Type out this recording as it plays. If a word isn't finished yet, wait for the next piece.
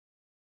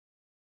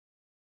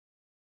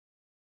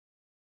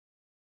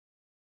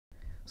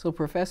So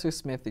Professor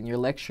Smith, in your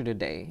lecture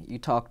today, you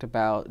talked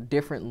about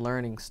different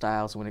learning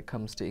styles when it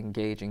comes to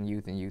engaging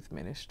youth in youth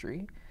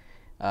ministry.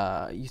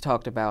 You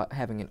talked about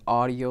having an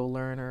audio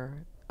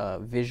learner, a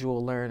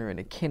visual learner, and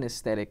a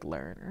kinesthetic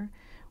learner.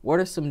 What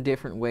are some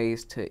different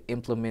ways to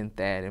implement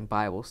that in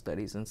Bible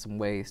studies and some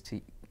ways to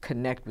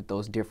connect with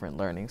those different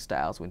learning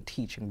styles when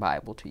teaching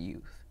Bible to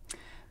youth?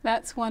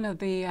 That's one of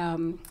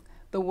the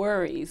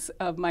worries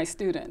of my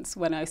students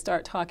when I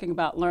start talking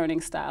about learning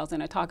styles,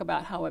 and I talk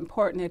about how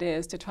important it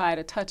is to try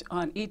to touch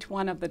on each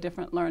one of the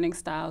different learning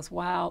styles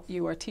while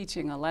you are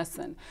teaching a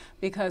lesson.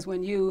 Because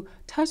when you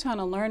touch on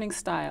a learning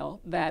style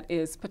that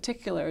is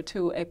particular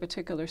to a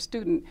particular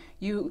student,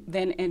 you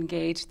then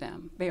engage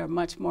them. They are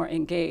much more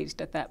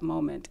engaged at that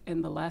moment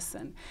in the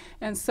lesson.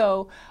 And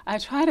so I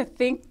try to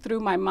think through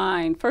my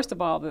mind, first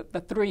of all,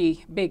 the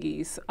three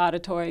biggies: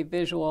 auditory,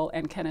 visual,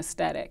 and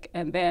kinesthetic,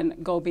 and then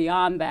go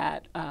beyond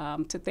that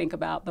to think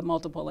about the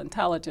multiple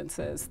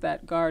intelligences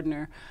that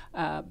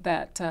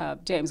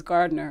James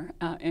Gardner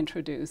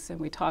introduced, and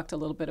we talked a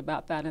little bit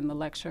about that in the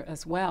lecture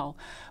as well.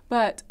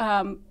 But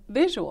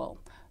visual,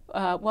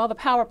 well, the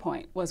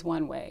PowerPoint was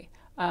one way.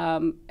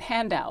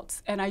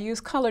 Handouts, and I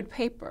use colored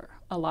paper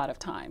a lot of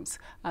times.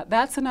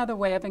 That's another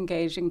way of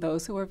engaging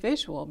those who are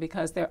visual,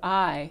 because their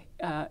eye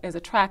is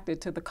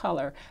attracted to the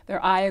color.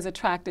 Their eye is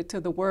attracted to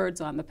the words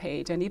on the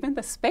page, and even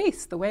the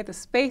space, the way the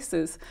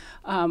spaces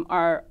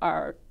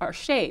are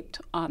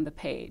shaped on the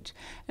page.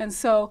 And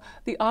so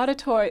the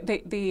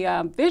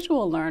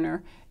visual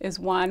learner is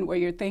one where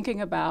you're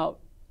thinking about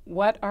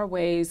what are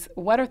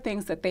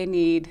things that they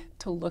need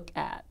to look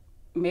at.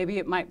 Maybe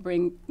it might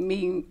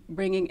mean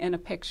bringing in a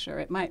picture.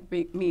 It might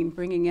mean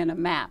bringing in a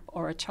map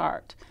or a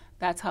chart.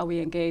 That's how we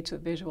engage the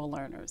visual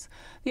learners.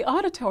 The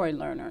auditory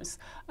learners,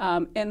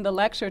 in the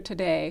lecture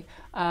today,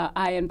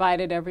 I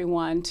invited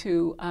everyone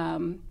to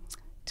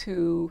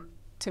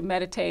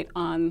meditate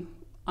on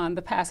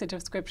the passage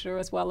of Scripture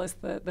as well as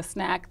the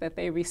snack that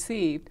they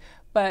received.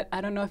 But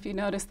I don't know if you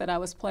noticed that I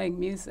was playing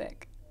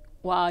music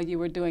while you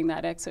were doing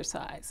that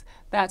exercise.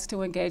 That's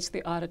to engage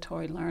the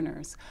auditory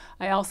learners.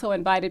 I also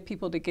invited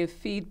people to give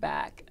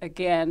feedback.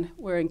 Again,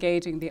 we're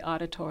engaging the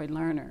auditory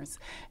learners.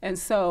 And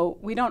so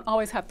we don't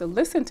always have to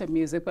listen to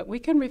music, but we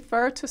can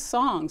refer to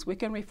songs. We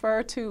can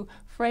refer to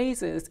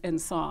phrases in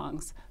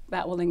songs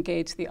that will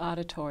engage the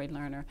auditory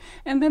learner.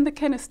 And then the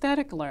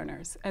kinesthetic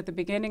learners. At the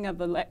beginning of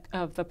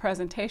the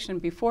presentation,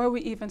 before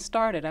we even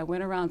started, I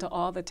went around to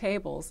all the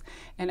tables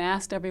and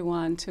asked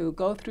everyone to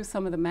go through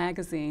some of the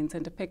magazines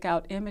and to pick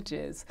out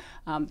images.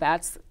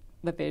 That's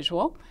the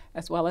visual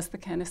as well as the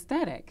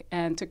kinesthetic,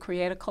 and to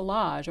create a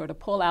collage or to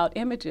pull out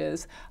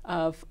images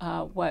of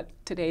what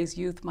today's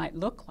youth might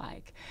look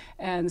like.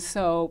 And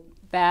so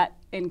that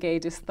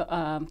engages the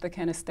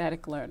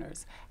kinesthetic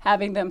learners,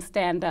 having them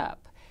stand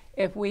up.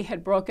 If we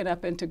had broken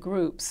up into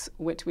groups,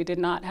 which we did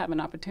not have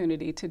an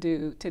opportunity to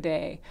do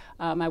today,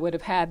 I would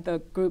have had the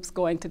groups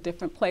going to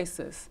different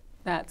places.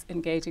 That's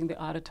engaging the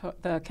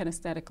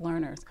kinesthetic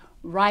learners.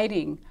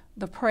 Writing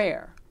the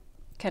prayer,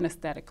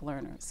 kinesthetic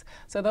learners.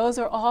 So those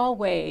are all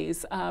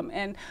ways,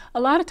 and a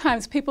lot of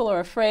times people are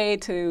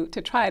afraid to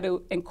try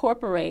to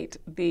incorporate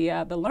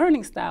the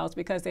learning styles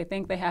because they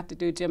think they have to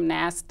do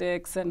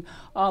gymnastics and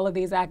all of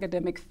these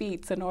academic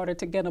feats in order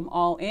to get them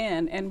all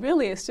in. And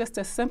really it's just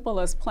as simple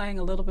as playing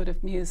a little bit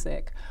of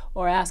music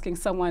or asking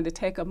someone to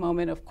take a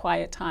moment of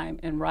quiet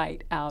time and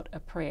write out a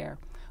prayer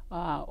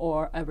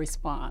or a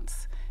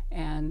response.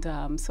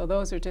 And so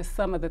those are just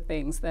some of the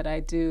things that I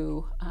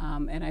do,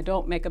 and I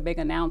don't make a big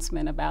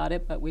announcement about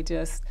it, but we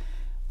just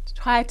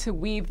try to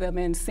weave them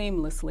in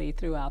seamlessly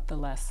throughout the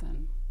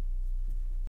lesson.